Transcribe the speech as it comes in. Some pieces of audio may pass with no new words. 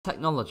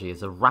Technology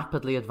is a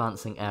rapidly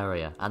advancing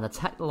area and a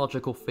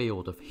technological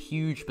field of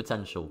huge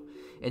potential.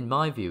 In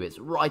my view, it's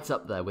right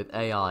up there with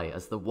AI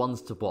as the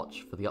ones to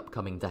watch for the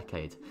upcoming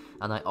decade,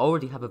 and I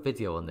already have a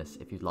video on this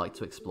if you'd like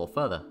to explore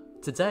further.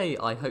 Today,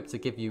 I hope to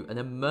give you an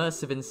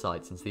immersive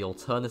insight into the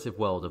alternative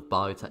world of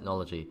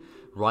biotechnology,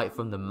 right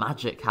from the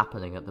magic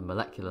happening at the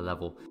molecular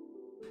level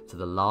to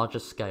the larger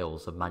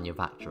scales of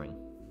manufacturing.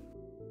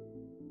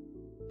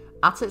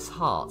 At its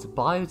heart,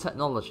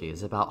 biotechnology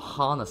is about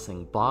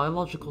harnessing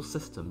biological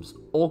systems,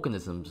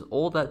 organisms,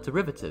 or their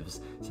derivatives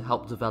to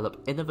help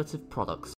develop innovative products